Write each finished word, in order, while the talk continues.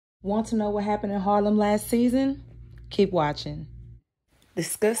Want to know what happened in Harlem last season? Keep watching.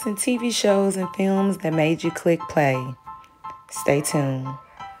 Discussing TV shows and films that made you click play. Stay tuned.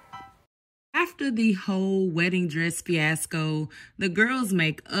 After the whole wedding dress fiasco, the girls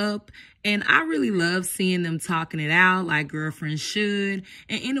make up, and I really love seeing them talking it out like girlfriends should,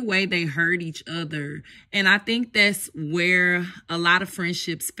 and in a way they hurt each other. And I think that's where a lot of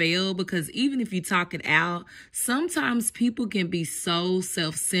friendships fail, because even if you talk it out, sometimes people can be so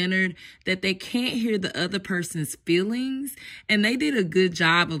self-centered that they can't hear the other person's feelings, and they did a good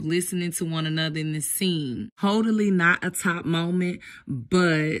job of listening to one another in this scene. Totally not a top moment,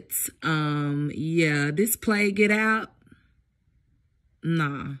 but yeah, this play Get Out,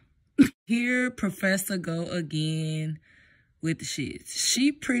 nah. Here, Professor go again with the shits.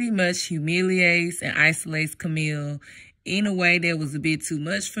 She pretty much humiliates and isolates Camille in a way that was a bit too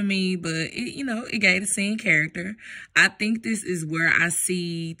much for me, but it gave the scene character. I think this is where I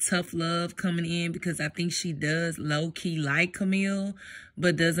see tough love coming in, because I think she does low-key like Camille,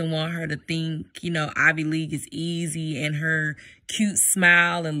 but doesn't want her to think, Ivy League is easy, and her cute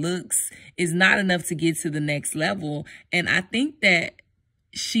smile and looks is not enough to get to the next level. And I think that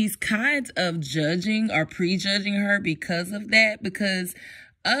she's kind of judging or prejudging her because of that, because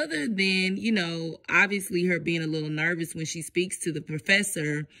other than, obviously her being a little nervous when she speaks to the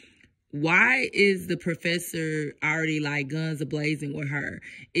professor, why is the professor already like guns a-blazing with her?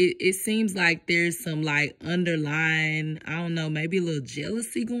 It seems like there's some like underlying, I don't know, maybe a little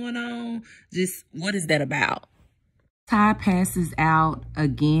jealousy going on. Just what is that about? Ty passes out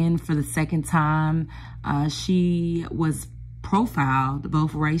again for the second time. She was profiled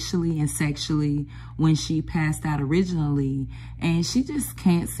both racially and sexually when she passed out originally, and she just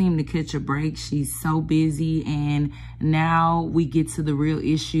can't seem to catch a break. She's so busy, and now we get to the real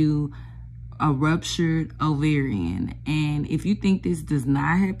issue, a ruptured ovarian. And if you think this does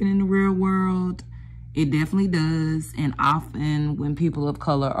not happen in the real world, it definitely does, and often when people of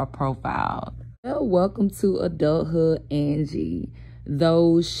color are profiled. Well, welcome to adulthood, Angie.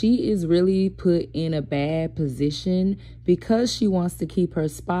 Though she is really put in a bad position because she wants to keep her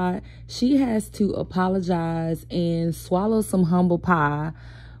spot, she has to apologize and swallow some humble pie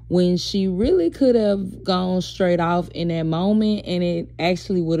when she really could have gone straight off in that moment, and it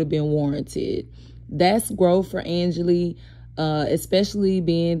actually would have been warranted. That's growth for Angela, especially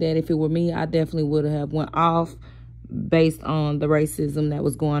being that if it were me, I definitely would have went off based on the racism that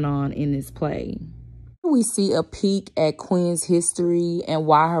was going on in this play. We see a peek at Quinn's history and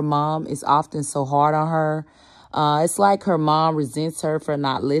why her mom is often so hard on her. It's like her mom resents her for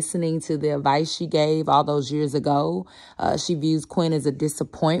not listening to the advice she gave all those years ago. She views Quinn as a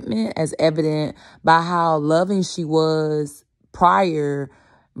disappointment, as evident by how loving she was prior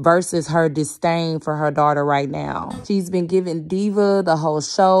versus her disdain for her daughter right now. She's been giving diva the whole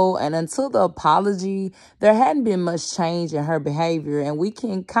show, and until the apology, there hadn't been much change in her behavior, and we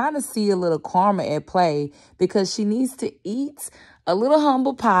can kind of see a little karma at play because she needs to eat a little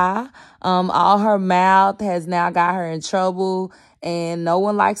humble pie. All her mouth has now got her in trouble, and no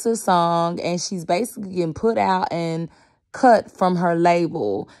one likes her song, and she's basically getting put out and cut from her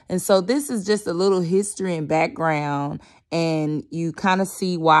label. And so this is just a little history and background, and you kind of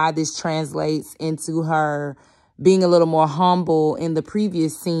see why this translates into her being a little more humble in the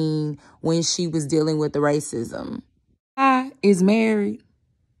previous scene when she was dealing with the racism. I is married.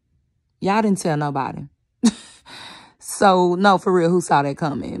 Y'all didn't tell nobody. So, no, for real, who saw that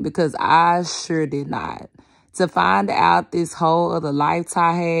coming? Because I sure did not. To find out this whole other life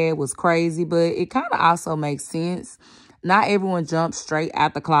Ty had was crazy, but it kind of also makes sense. Not everyone jumped straight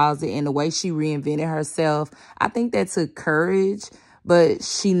out the closet, and the way she reinvented herself, I think that took courage, but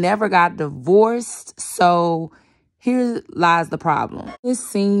she never got divorced. So here lies the problem. This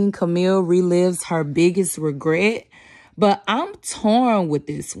scene, Camille relives her biggest regret, but I'm torn with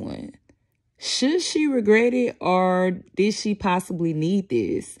this one. Should she regret it, or did she possibly need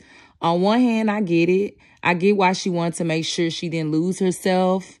this? On one hand, I get it. I get why she wanted to make sure she didn't lose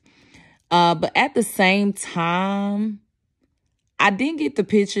herself. But at the same time, I didn't get the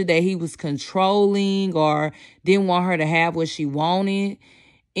picture that he was controlling or didn't want her to have what she wanted.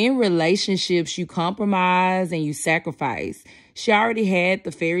 In relationships, you compromise and you sacrifice. She already had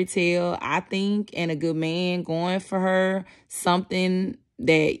the fairy tale, I think, and a good man going for her. Something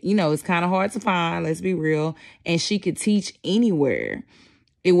that, is kind of hard to find, let's be real. And she could teach anywhere.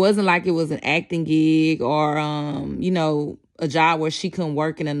 It wasn't like it was an acting gig or, a job where she couldn't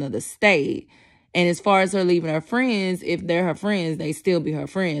work in another state. And as far as her leaving her friends, if they're her friends, they still be her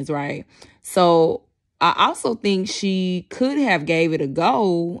friends, right? So I also think she could have gave it a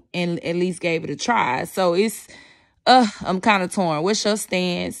go and at least gave it a try. So it's I'm kind of torn. What's your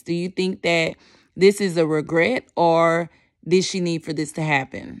stance? Do you think that this is a regret, or did she need for this to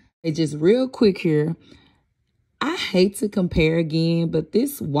happen? Hey, just real quick here. I hate to compare again, but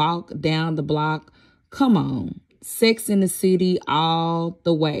this walk down the block, come on. Sex in the City all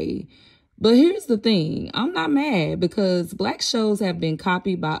the way. But here's the thing. I'm not mad because Black shows have been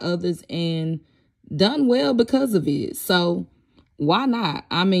copied by others and done well because of it. So why not?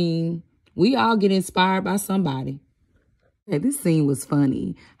 I mean, we all get inspired by somebody. Hey, this scene was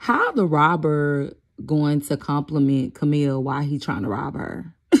funny. How the robber going to compliment Camille while he trying to rob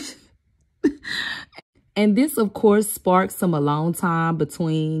her? And this, of course, sparked some alone time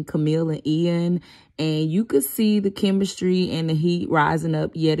between Camille and Ian. And you could see the chemistry and the heat rising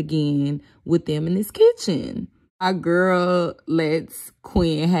up yet again with them in this kitchen. Our girl lets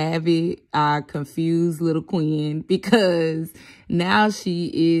Quinn have it, our confused little Quinn, because now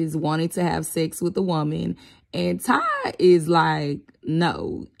she is wanting to have sex with a woman. And Ty is like,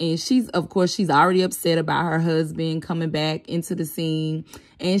 no. And she's already upset about her husband coming back into the scene.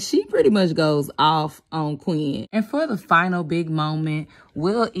 And she pretty much goes off on Quinn. And for the final big moment,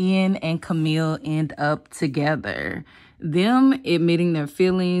 will Ian and Camille end up together? Them admitting their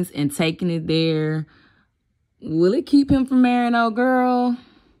feelings and taking it there. Will it keep him from marrying old girl?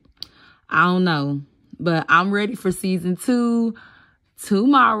 I don't know. But I'm ready for season 2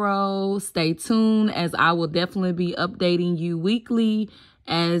 tomorrow. Stay tuned, as I will definitely be updating you weekly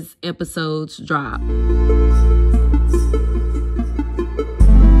as episodes drop.